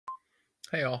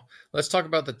Hey all, let's talk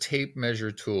about the tape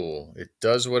measure tool. It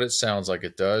does what it sounds like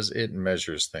it does. It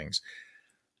measures things.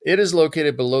 It is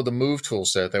located below the move tool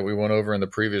set that we went over in the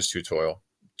previous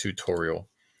tutorial.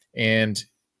 And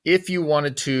if you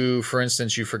wanted to, for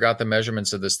instance, you forgot the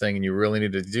measurements of this thing and you really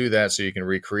need to do that so you can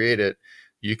recreate it,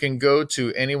 you can go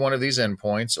to any one of these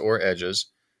endpoints or edges,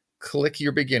 click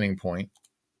your beginning point,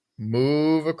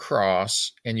 move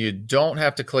across, and you don't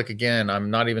have to click again.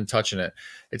 I'm not even touching it.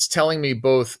 It's telling me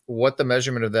both what the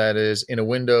measurement of that is in a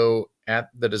window at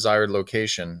the desired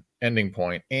location, ending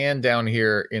point, and down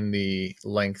here in the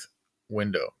length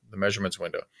window, the measurements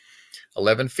window,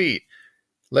 11 feet.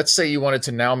 Let's say you wanted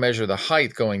to now measure the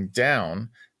height going down.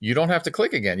 You don't have to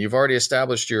click again. You've already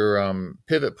established your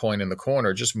pivot point in the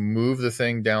corner. Just move the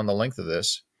thing down the length of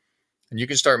this, and you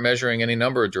can start measuring any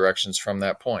number of directions from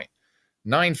that point.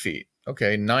 9 feet.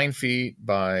 Okay, 9 feet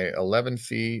by 11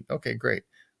 feet. Okay, great.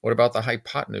 What about the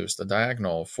hypotenuse, the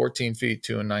diagonal? 14 feet,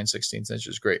 2 and 9/16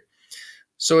 inches. Great.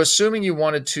 So assuming you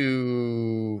wanted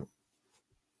to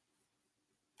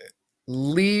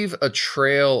leave a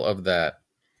trail of that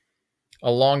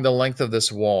along the length of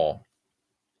this wall,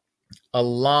 a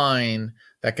line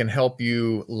that can help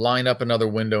you line up another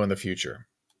window in the future.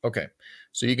 Okay,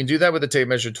 so you can do that with the tape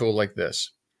measure tool like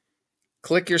this.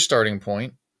 Click your starting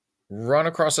point, run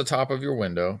across the top of your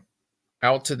window,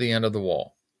 out to the end of the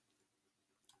wall.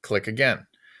 Click again,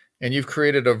 and you've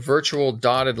created a virtual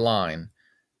dotted line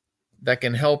that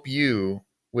can help you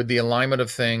with the alignment of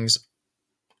things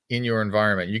in your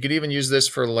environment. You could even use this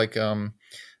for like a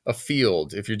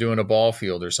field. If you're doing a ball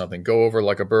field or something, go over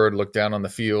like a bird, look down on the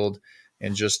field,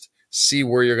 and just see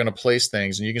where you're going to place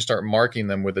things. And you can start marking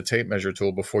them with the tape measure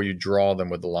tool before you draw them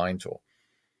with the line tool.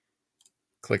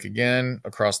 Click again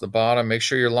across the bottom. Make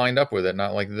sure you're lined up with it,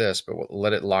 not like this, but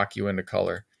let it lock you into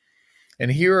color.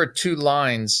 And here are two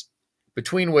lines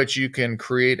between which you can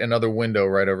create another window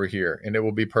right over here, and it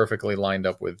will be perfectly lined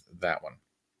up with that one.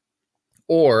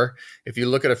 Or if you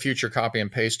look at a future copy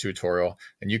and paste tutorial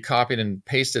and you copied and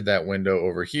pasted that window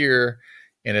over here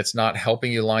and it's not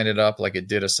helping you line it up like it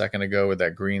did a second ago with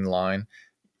that green line,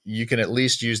 you can at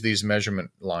least use these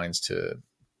measurement lines to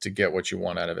get what you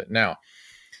want out of it. Now,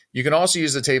 you can also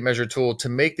use the tape measure tool to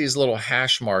make these little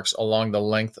hash marks along the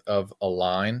length of a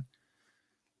line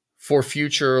for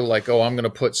future, like, oh, I'm going to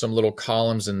put some little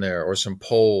columns in there or some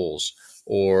poles,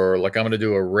 or like I'm going to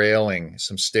do a railing,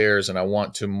 some stairs, and I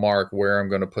want to mark where I'm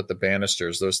going to put the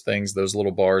banisters, those things, those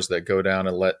little bars that go down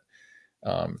and let,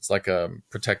 it's like a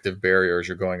protective barrier as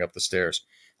you're going up the stairs.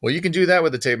 Well, you can do that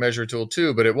with the tape measure tool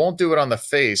too, but it won't do it on the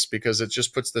face because it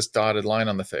just puts this dotted line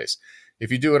on the face.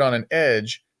 If you do it on an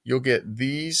edge, you'll get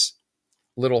these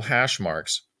little hash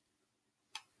marks,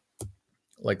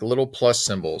 like little plus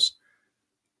symbols,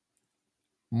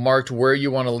 marked where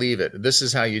you want to leave it. This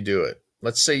is how you do it.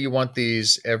 Let's say you want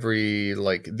these every,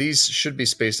 like, these should be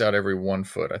spaced out every 1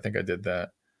 foot. I think I did that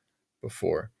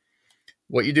before.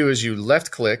 What you do is you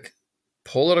left click,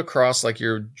 pull it across like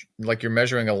you're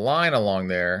measuring a line along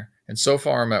there. And so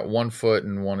far I'm at 1 foot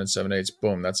and 1 7/8.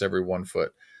 Boom, that's every 1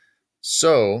 foot.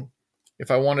 So if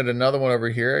I wanted another one over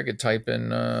here, I could type in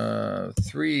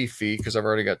 3 feet because I've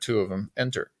already got 2 of them.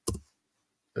 Enter.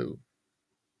 Ooh.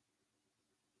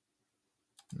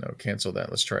 No, cancel that.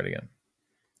 Let's try it again.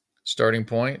 Starting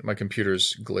point. My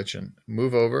computer's glitching.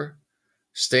 Move over.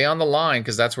 Stay on the line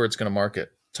because that's where it's going to mark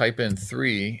it. Type in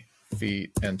 3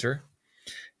 feet. Enter.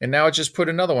 And now it just put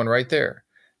another one right there.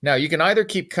 Now you can either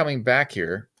keep coming back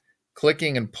here,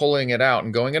 clicking and pulling it out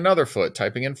and going another foot,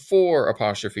 typing in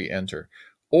 4', enter.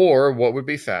 Or what would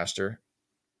be faster,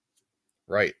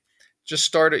 right? Just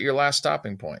start at your last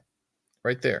stopping point,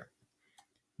 right there.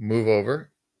 Move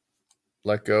over,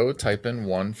 let go, type in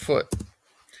 1 foot.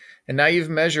 And now you've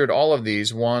measured all of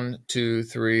these, 1, 2,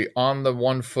 3, on the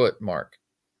 1 foot mark.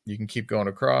 You can keep going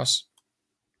across.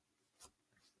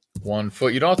 1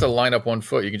 foot. You don't have to line up 1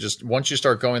 foot. You can just, once you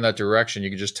start going that direction, you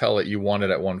can just tell it you want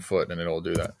it at 1 foot and it'll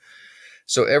do that.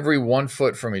 So every 1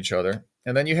 foot from each other.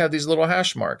 And then you have these little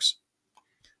hash marks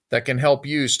that can help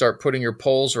you start putting your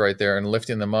poles right there and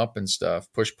lifting them up and stuff,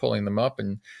 pulling them up.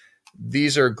 And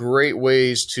these are great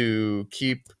ways to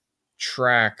keep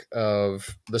track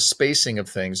of the spacing of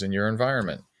things in your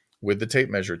environment with the tape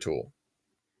measure tool.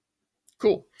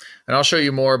 Cool. And I'll show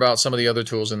you more about some of the other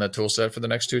tools in that tool set for the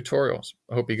next tutorials.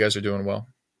 I hope you guys are doing well.